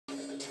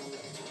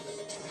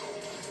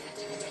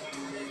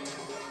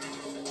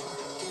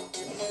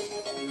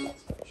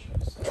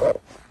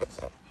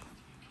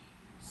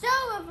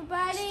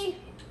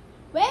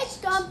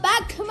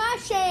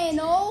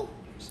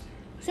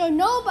So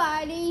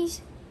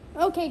nobody's.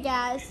 Okay,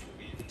 guys.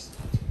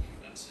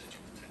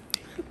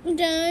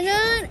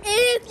 Dun-dun.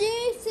 If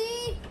you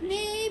see,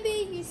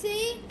 maybe you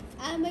see.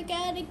 I'm a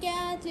guy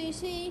to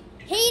see.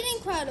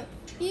 Hayden Crowder.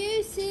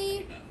 You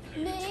see,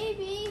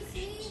 maybe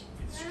see.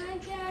 I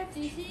got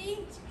to see.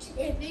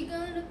 If you're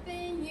gonna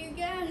fin, you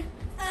got.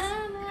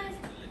 I'm a.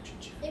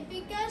 If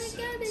you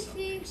gotta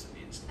see.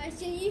 I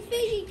say you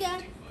think you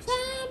got.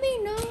 Tell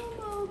me no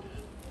more.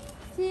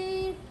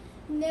 See,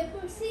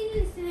 never see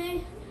the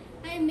same.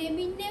 I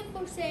maybe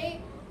never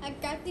say. I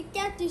got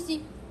to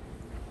see.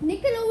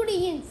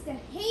 Nickelodeon's The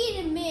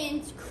Hayden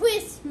Man's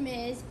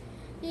Christmas.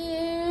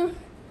 Yeah.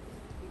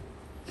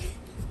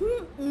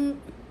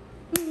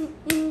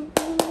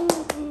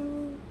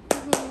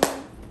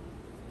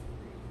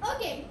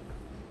 Okay.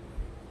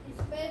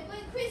 It's better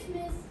for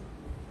Christmas.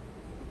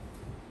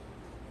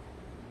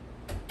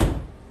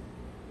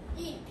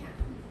 Eat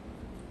time.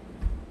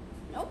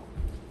 Nope.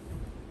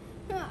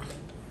 Ah.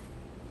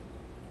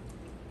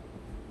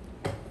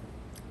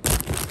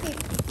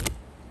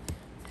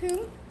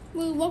 Who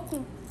will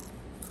welcome?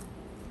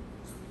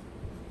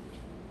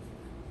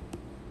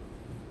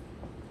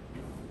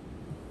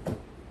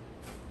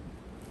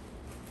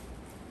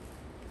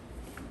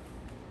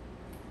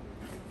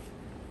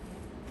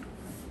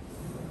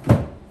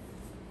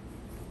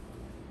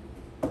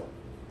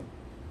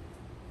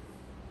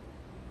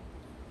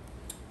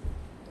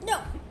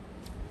 No,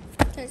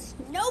 there's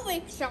no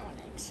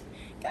electronics.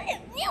 Go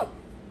ahead, no.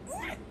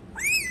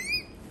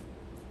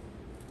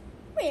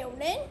 Well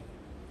then,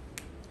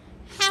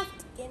 have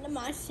to get to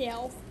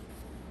myself.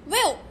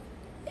 Well,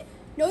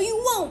 no you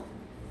won't.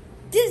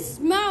 This is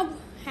my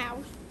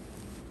house.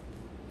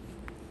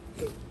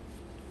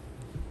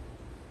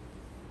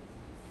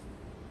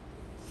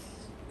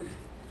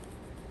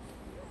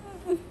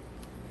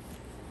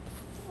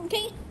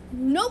 Okay,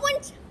 no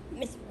one's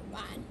missing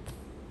mine.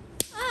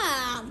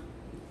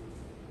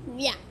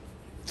 Yeah.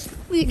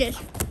 Read this.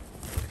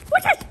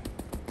 What's this?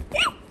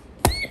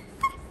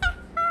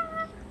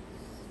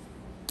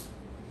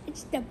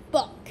 It's the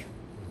book.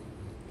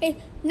 Okay,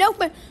 no,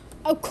 but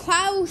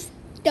across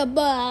the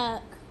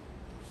book.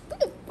 Look at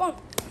the book.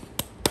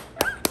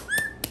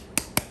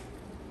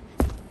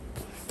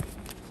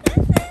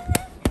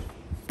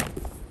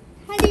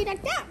 How do you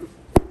like that?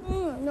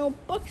 No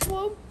books,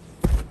 or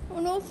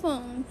no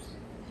phones.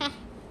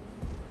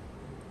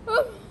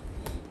 Oh.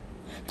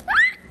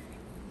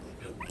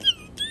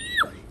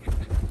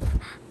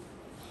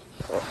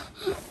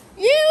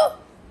 You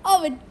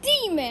are a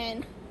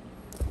demon.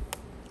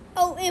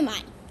 Oh, am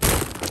I?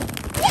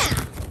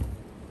 Yeah.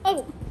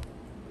 Oh.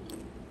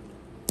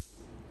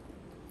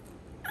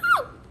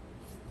 Oh.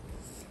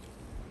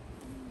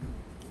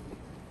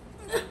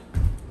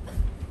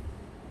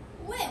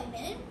 Well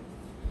then,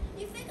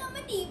 you think I'm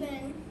a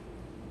demon?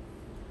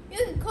 You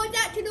can call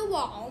that to the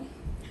wall.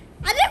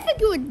 I didn't think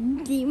you were a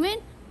demon.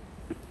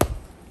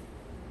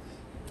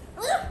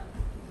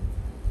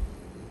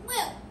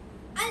 Well,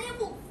 I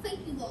never think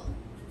you were.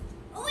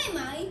 Oh, am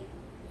I?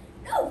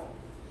 No.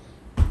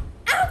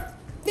 I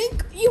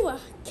think you were a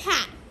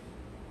cat.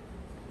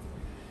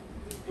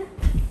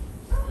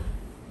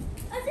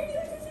 I said you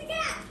were just a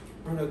cat.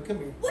 Oh no, come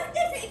here. What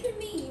does it even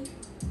mean?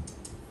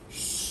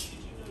 Shh.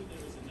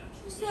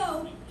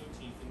 So.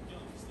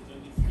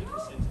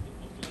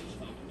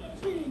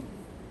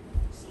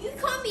 You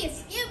call me a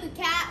scary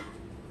cat.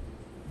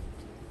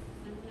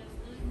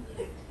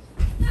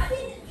 I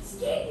didn't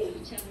scare you.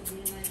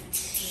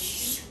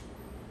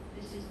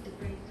 This is the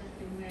brace I've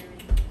been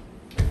wearing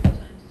 4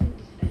 times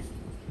since then.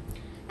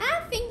 I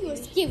think you're a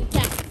scary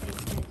cat.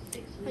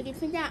 How do you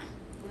think that?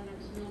 While I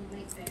was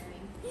non-weight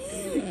bearing,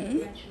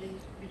 gradually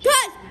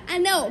Good, I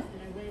know.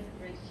 that I wear the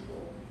brace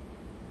for.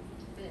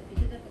 But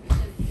because I've got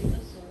so few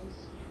muscles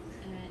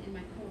in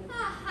my core,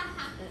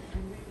 that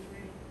I'm really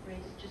wearing the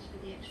brace just for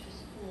the extra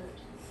support.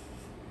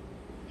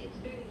 It's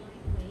very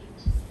lightweight.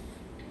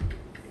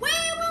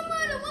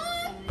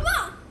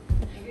 What?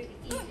 Very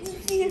easy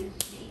to use,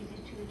 easy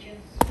to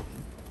adjust.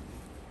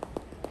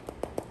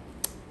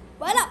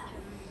 What up?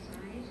 Turn on the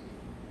side.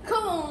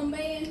 Come on,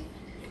 man.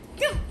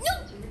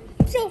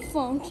 No, cell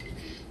phone.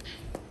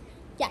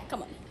 Yeah,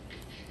 come on.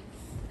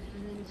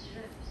 And then the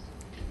straps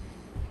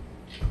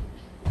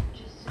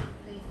just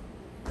simply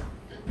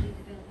undo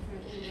the Velcro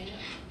all the way up.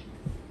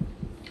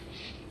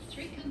 It's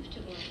very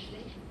comfortable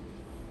actually.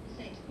 So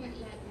it's quite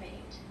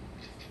lightweight.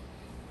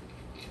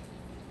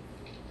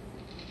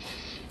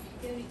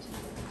 The only time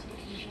I'll be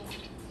taking it off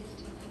is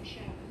to have a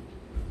shower.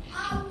 I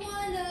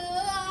wanna.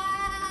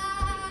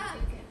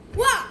 You get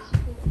What?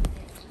 support with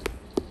it.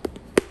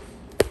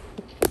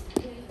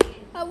 The only thing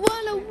is I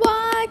wanna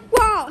walk.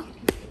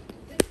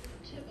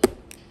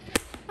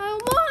 I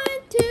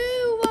want to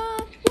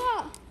walk.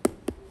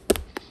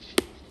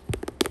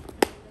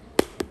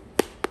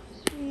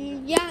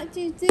 You got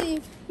to see.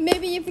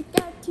 Maybe if you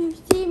got to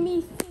see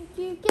me, think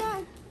you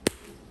got.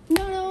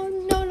 No.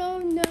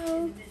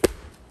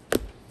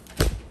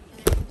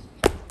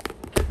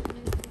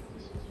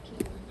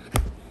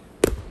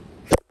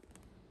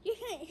 You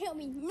can't help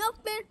me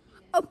nothing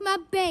of my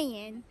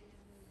band.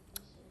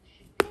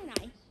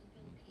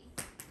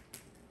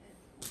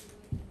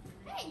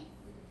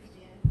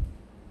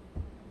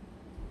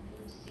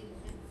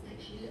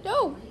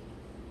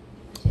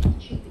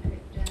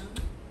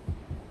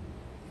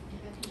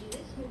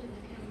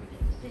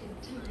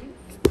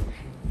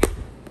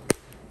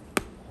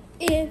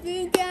 If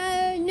you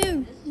gotta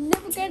know,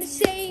 never gotta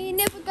say,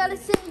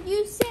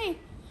 you say.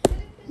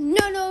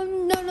 No, no,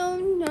 no, no,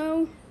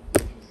 no.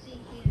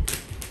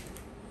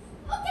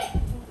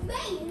 Okay,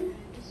 banging.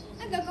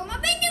 I gotta go my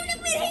banging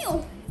liquid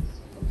hill.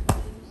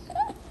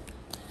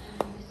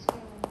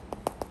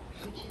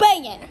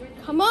 Banging.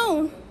 Come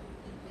on.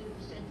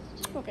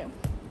 Okay.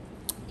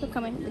 We're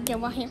coming. We're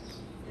getting right here.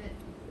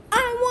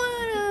 I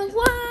wanna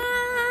walk.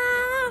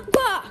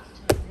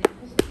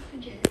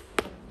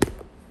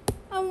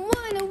 I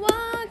wanna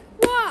walk.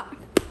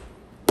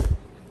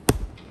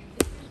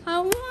 I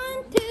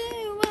want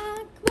to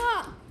walk.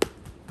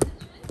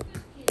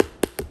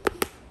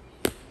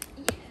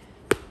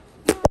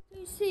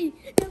 You see,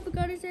 never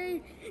gonna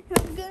say,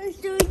 never gonna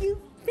show you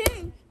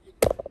things.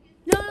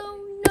 No,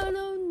 no,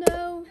 no,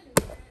 no.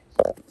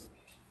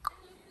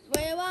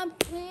 Well, I'm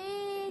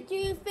playing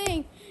you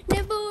think,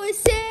 never would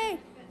say,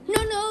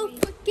 no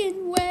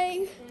fucking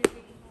way.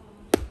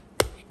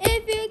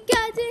 If you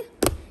got to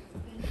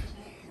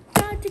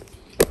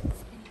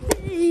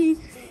see,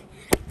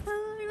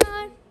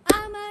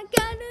 I'm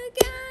got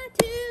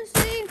to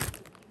see.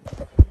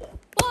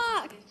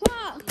 Walk.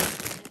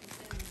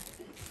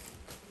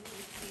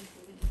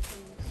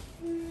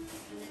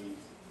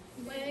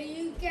 Where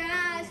you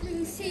guys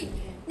can see,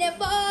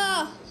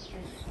 never,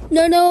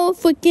 no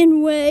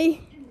fucking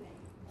way.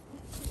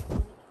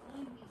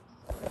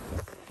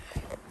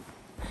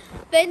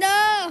 They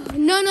know,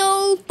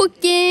 no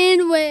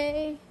fucking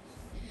way.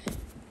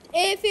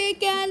 If you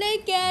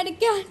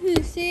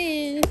gotta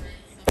see.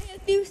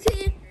 If you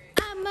see,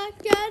 I'm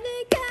gotta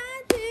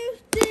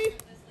see.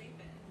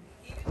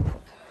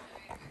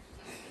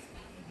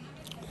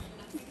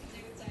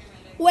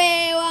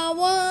 Well, I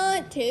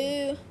want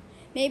to.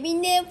 Maybe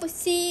never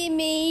see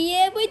me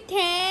every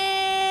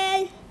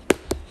time.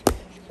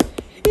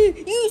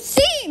 You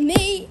see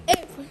me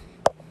every.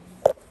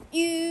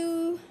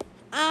 You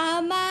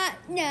are my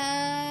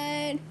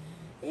night.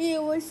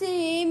 You will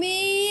see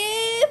me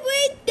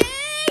every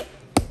day.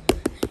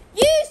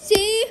 You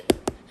see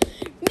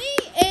me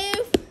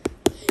if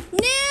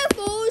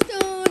never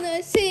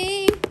gonna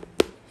see.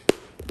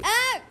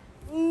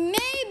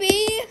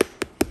 Maybe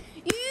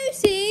you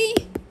see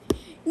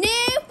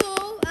never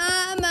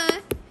I'm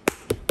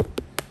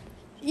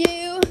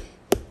you.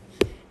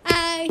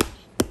 I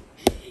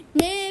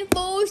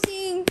never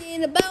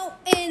thinking about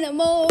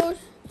animals.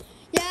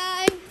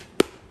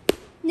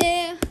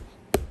 Yeah.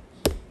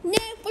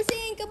 Never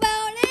think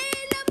about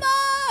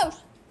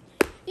animals.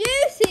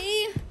 You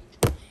see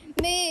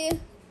me.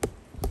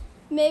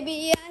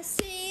 Maybe I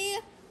see.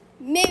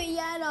 Maybe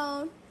I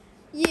don't.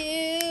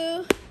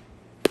 You.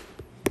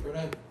 We're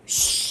done.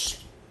 Shh.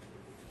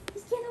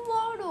 He's getting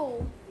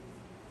water.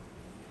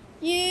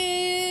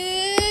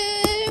 You.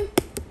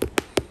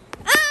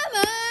 I'm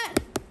on.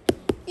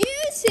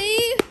 You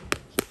see.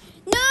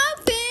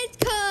 Nothing's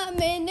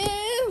coming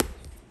new.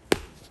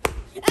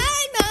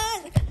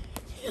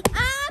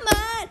 I'm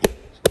on.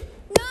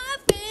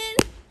 Nothing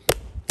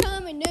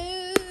coming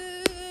new.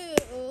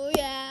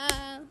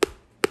 Yeah.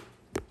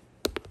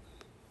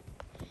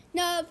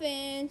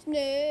 Nothing's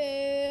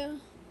new.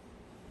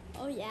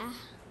 Oh yeah.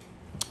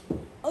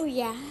 Oh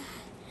yeah.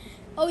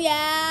 Oh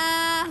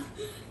yeah.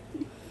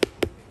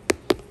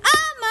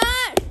 I'm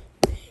on.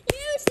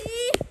 You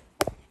see.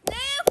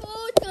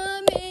 Never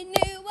coming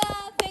new.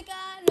 I think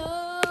I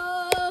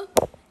know.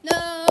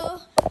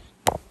 No.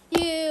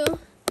 You.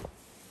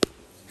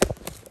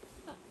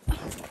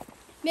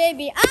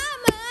 Maybe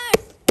I'm on.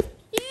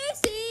 You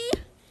see.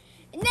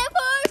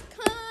 Never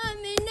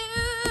coming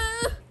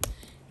new.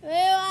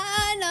 Well,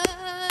 I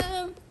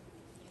know.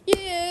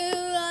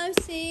 I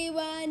see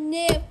one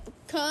never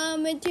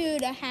coming to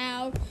the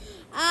house.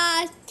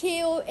 I'd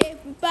kill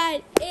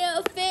everybody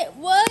if it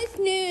was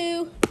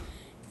new.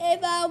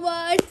 If I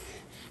was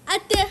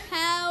at the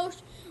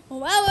house,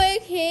 well, I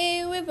would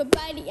kill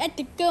everybody at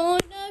the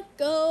gonna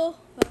go.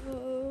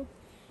 I'm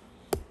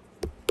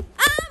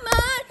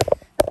on.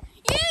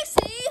 You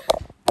see,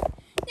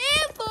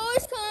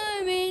 never's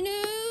coming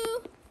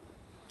new.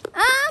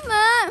 I'm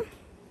on.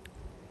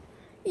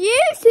 You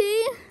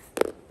see.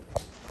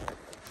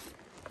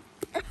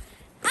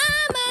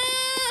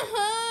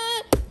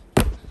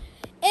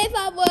 If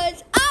I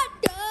was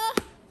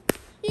under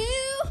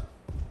you,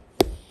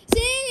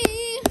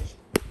 see,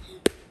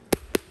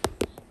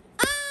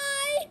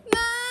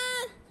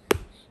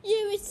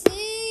 you would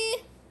see,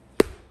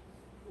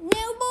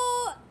 no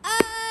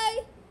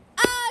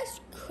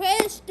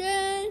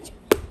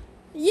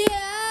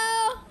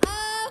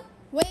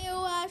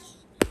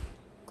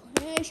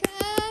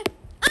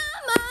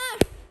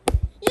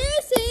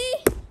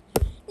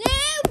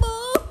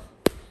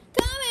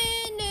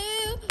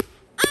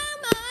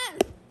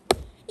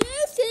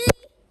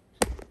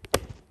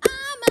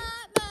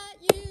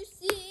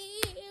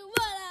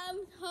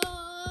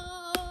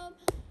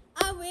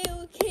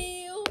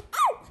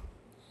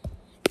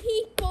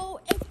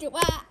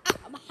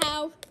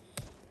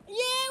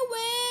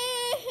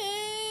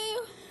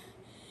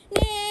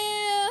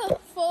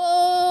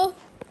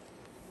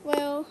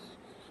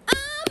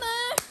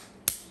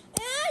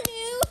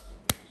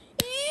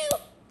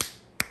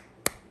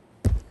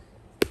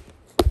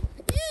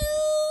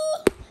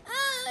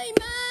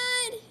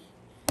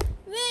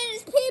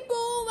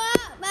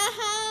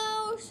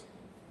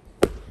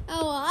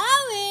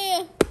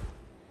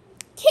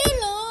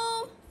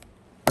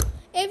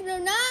if they're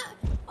not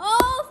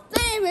all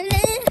family.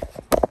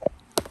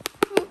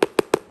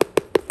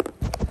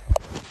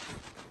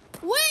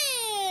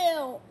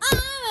 Well,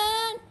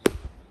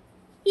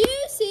 you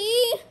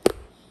see,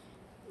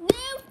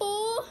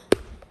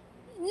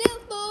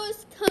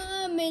 nipples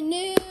coming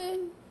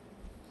in.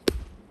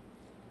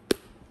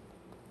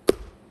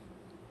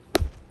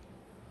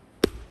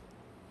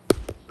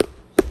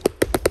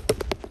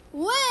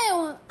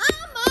 Well,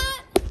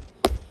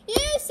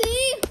 you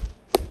see,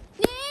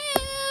 nipple.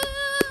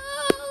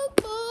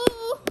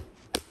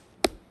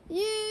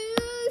 You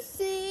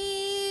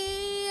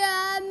see,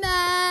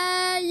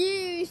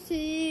 you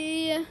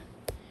see,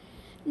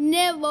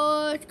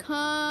 nipples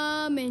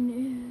coming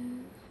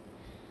in.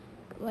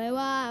 Well,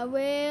 I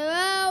will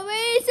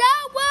always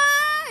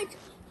work.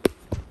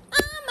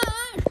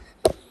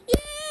 You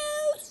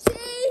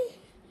see,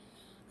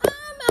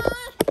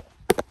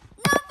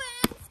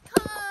 nothing's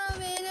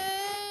coming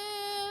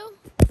in.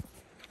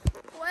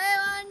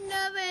 Well,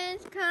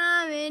 nothing's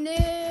coming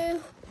in.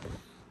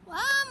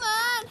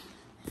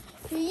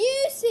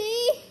 You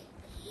see,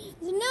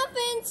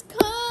 nothing's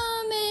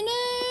coming in.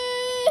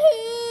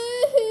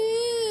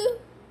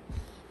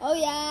 Oh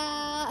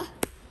yeah.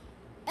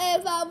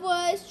 If I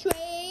was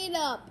straight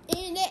up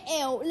in the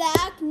air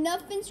like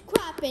nothing's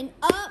cropping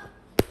up,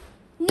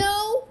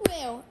 no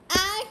will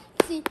I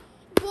see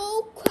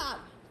bull crop.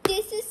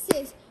 This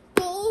is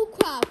bull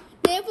crop.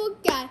 Never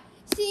got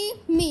see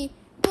me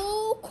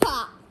bull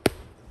crop.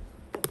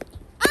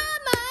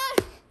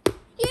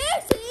 You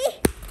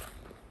see,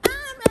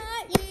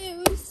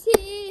 you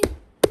see,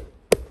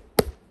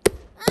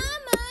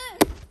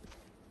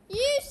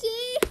 you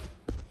see,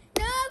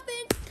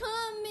 nothing's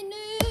coming in.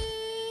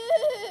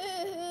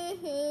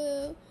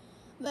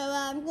 But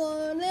I'm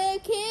gonna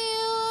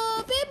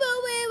kill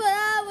people when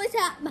I was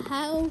at my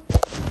house.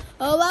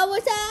 Oh, I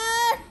was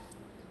at.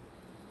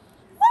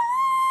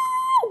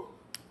 Woo!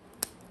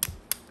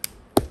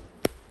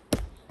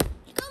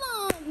 Come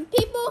on,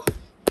 people,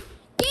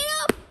 get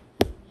up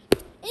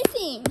and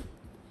sing.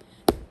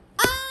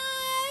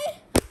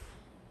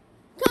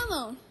 Come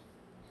on.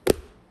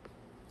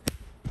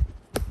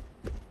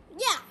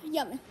 Yeah,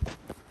 yummy.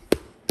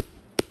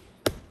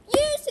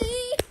 You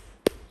see,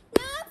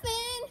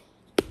 nothing.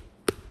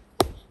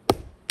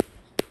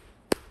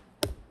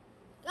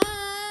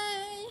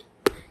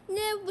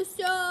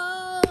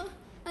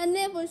 I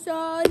never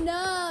saw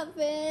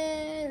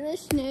nothing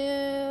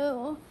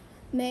new.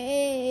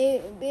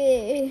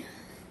 Maybe.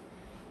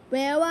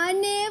 Well, I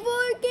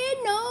never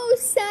get no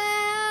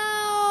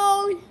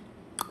sound.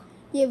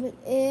 Even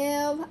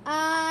if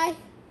I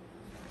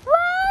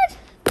was.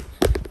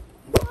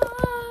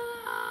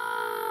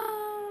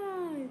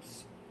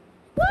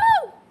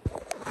 Woo!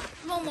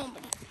 One more time.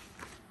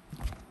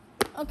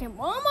 Okay,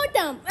 one more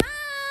time.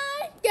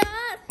 I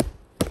got.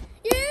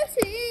 You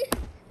see,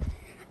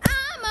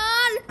 I'm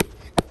on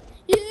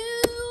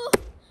you.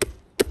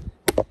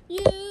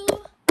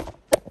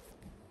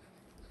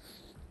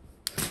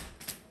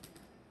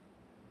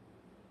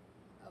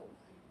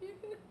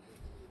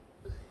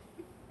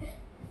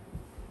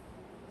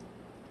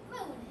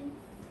 Oh.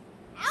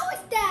 How was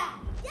that?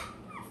 Yeah,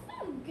 that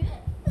felt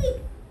good.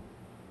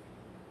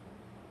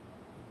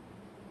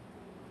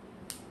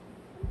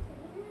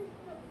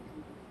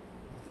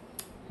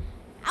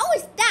 How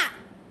was that?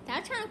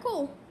 That's kind of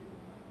cool.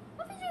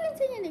 What if you can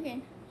sing it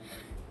again?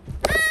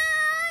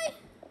 I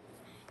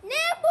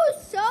never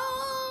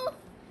saw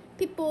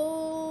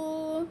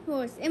people who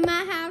was in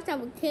my house. I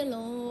would kill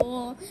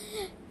them.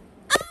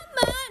 I'm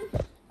on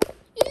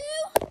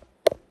you.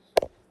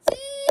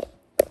 See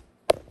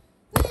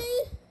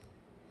me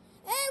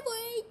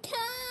every time.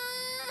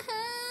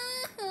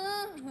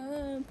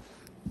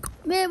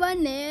 But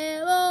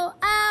never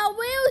I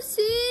will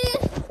see.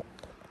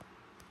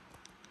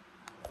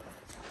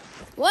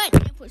 What?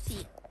 Never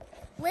see.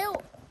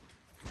 Well,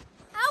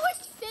 I was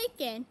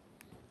thinking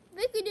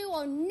we could do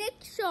our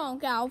next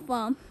song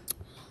album.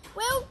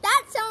 Well,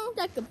 that sounds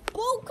like a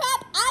bull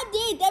crap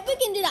idea that we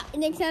can do that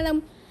next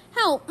album.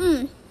 How?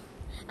 I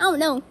don't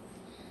know.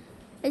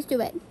 Let's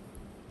do it.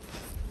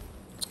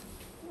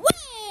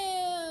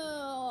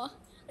 Well,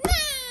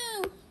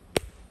 now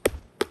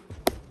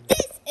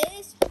this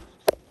is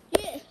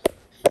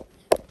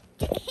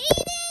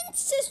Hayden's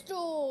sister.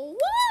 Woo!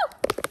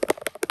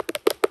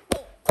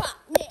 Bull crap,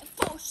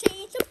 never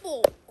change a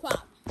bull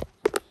crap.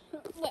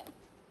 Well,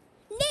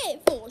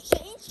 never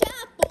change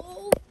a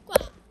bull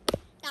crap.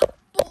 That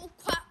bull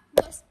crap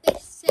was the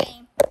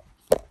same.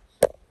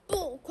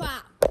 Bull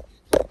crap.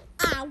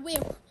 I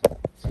will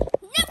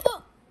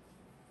never.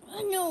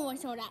 No one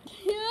saw that.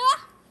 Yeah,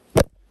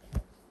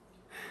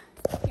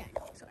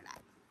 no one saw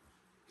that.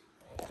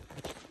 No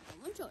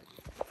one saw that.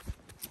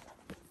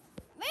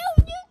 Well,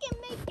 you can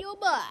make your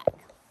butt.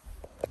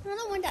 I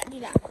don't want that to do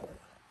that.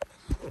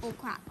 Oh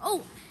crap.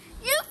 Oh,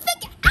 you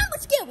think I'm a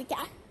scary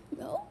guy?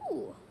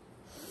 No.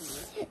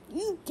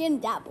 You can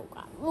dabble,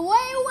 crap.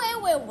 Wait.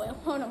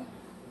 Hold on.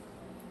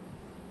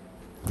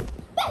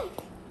 Bang!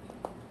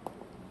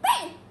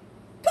 Bang!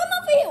 Come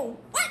over here.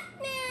 What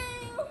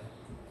now?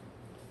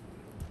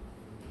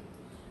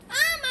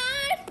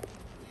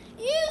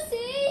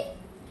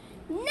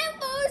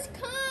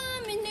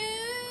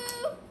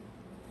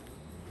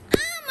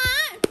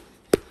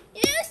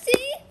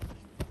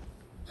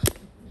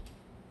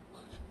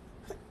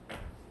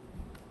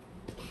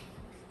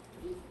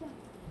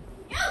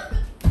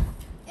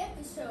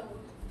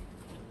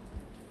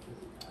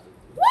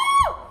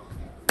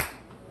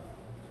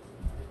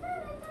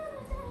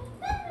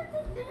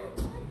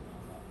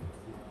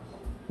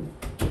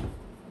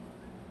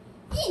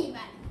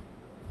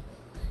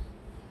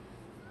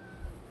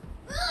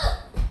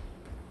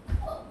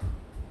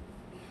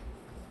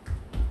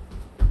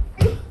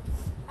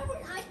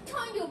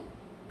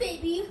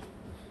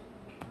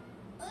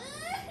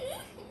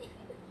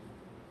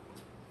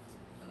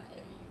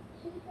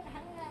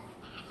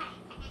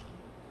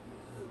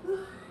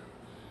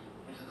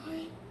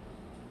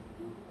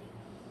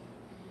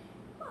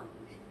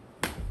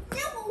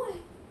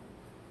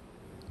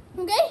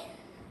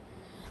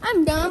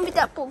 Is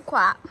that bull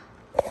crap?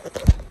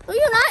 No,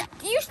 you're not.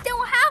 You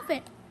still have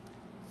it.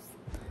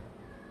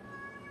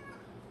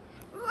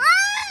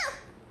 Ah!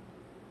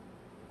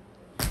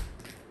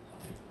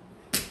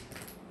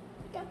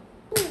 That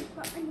bull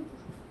crap. I need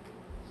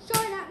to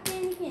start that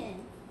thing again.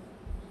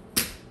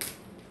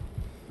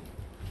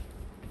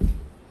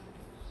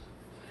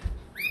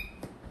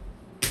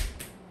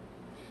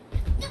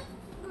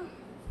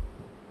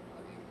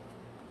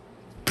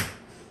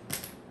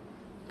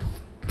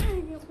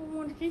 I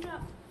want to do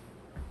that.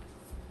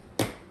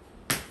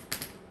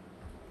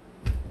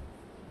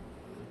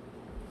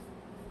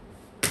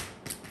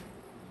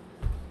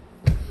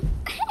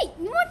 Hey,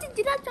 you want to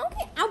do that? Don't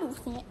get out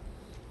of it.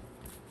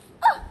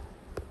 Oh,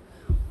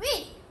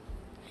 wait.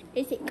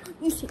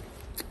 Listen.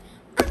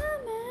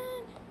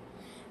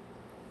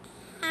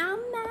 I'm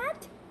mad.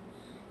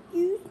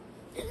 You.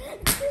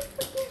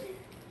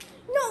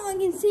 No one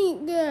can see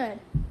it good.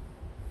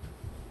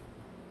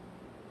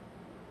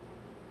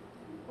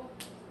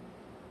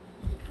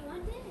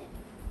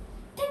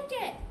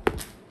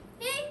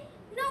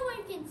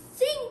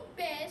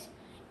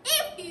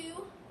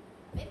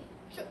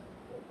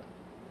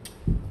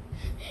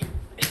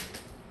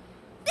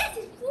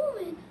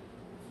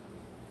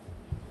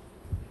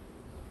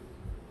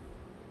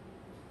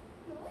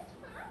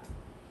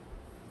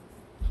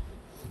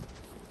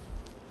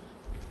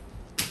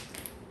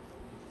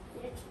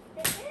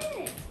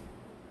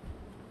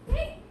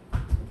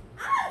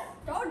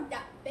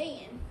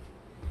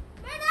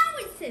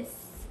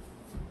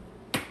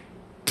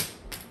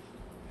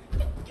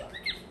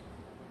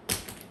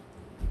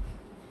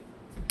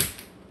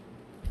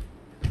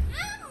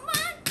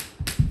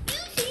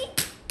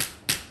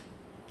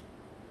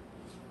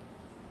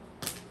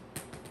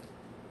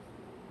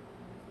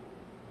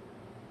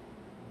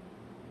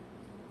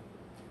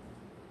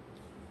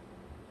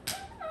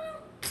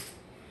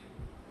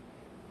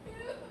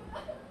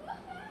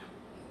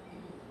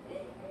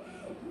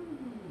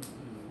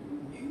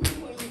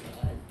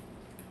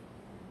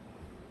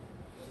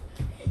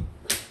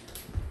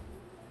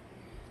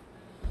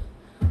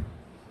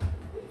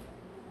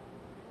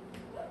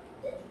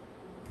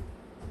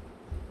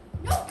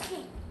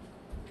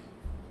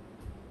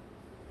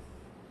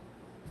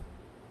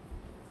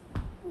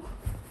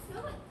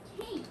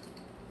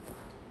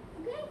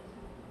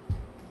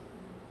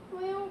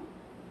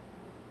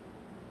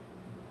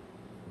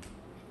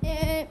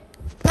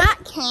 That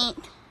can't.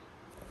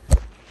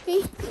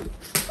 Okay.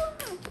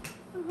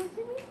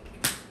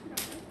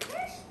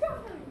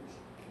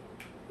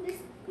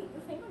 Just put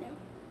your finger down.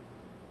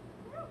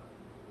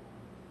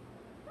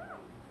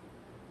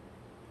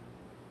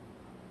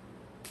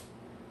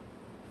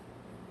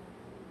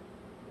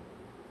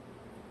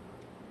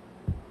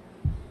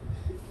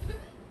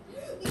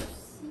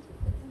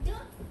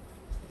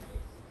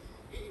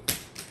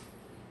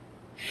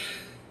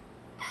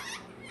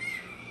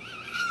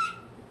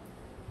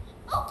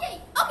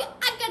 Okay,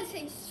 I gotta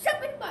say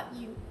something about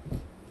you.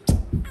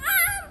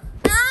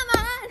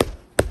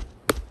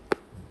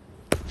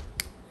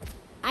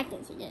 I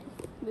can see it.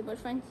 We both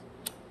friends.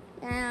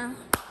 Yeah.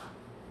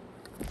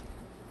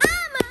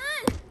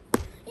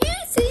 You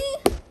see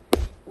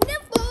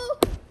nipple.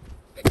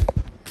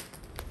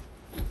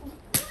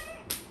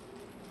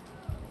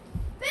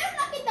 Very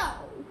lucky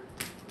dog.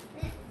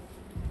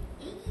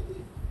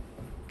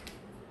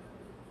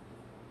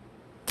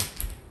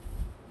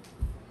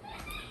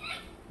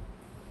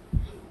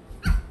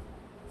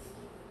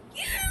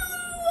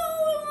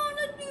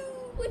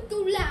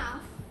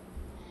 Laugh.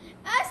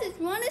 I just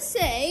want to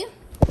say,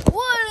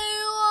 what do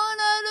you want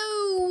to do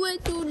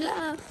with to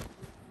laugh?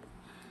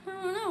 I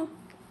don't know.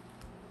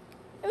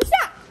 It was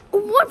that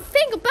one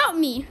thing about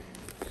me.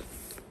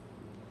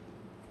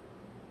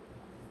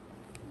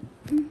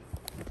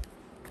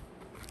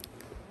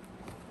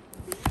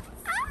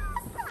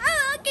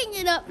 I can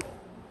get up.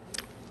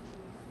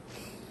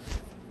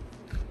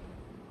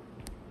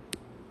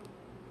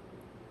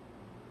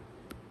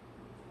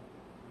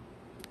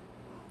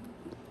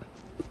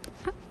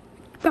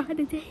 Bad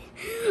today,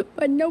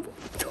 but nobody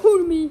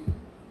told me.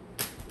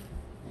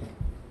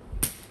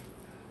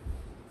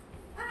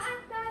 I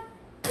act bad.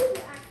 You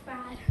act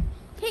bad.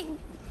 Okay.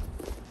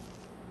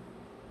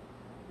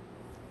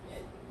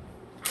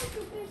 I'm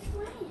your best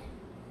friend.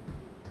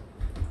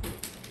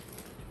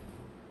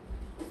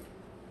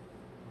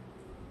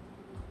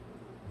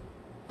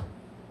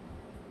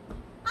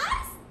 I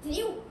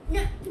still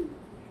not.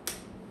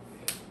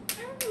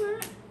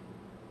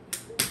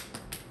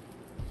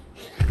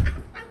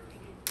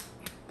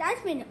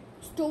 That's been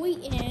story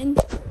in.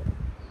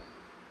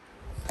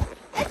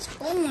 Let's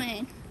go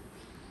in.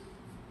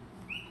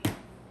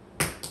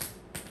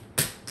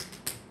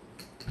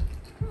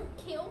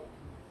 Kill.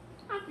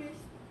 Others.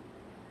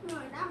 No,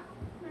 that.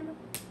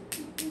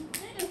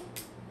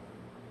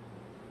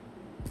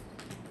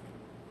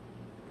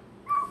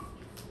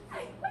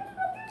 Hey, what did I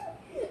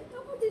do?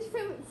 Don't put this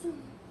favorite song.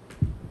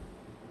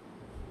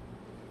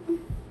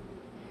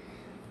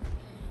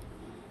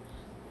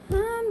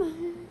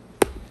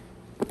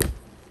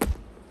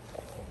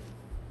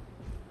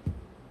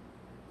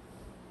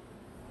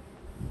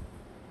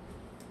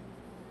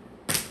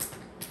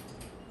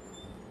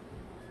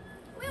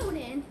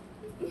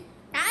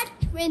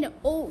 when the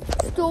old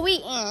story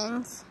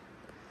ends.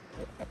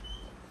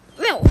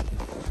 Well,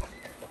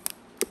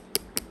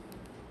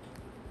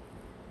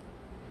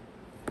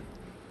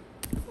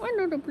 why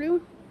not the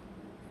blue?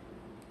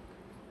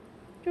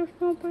 There's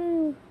no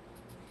blue.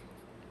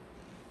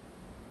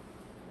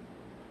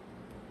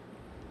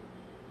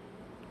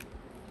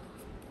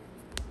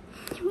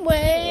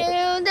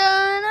 Well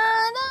done,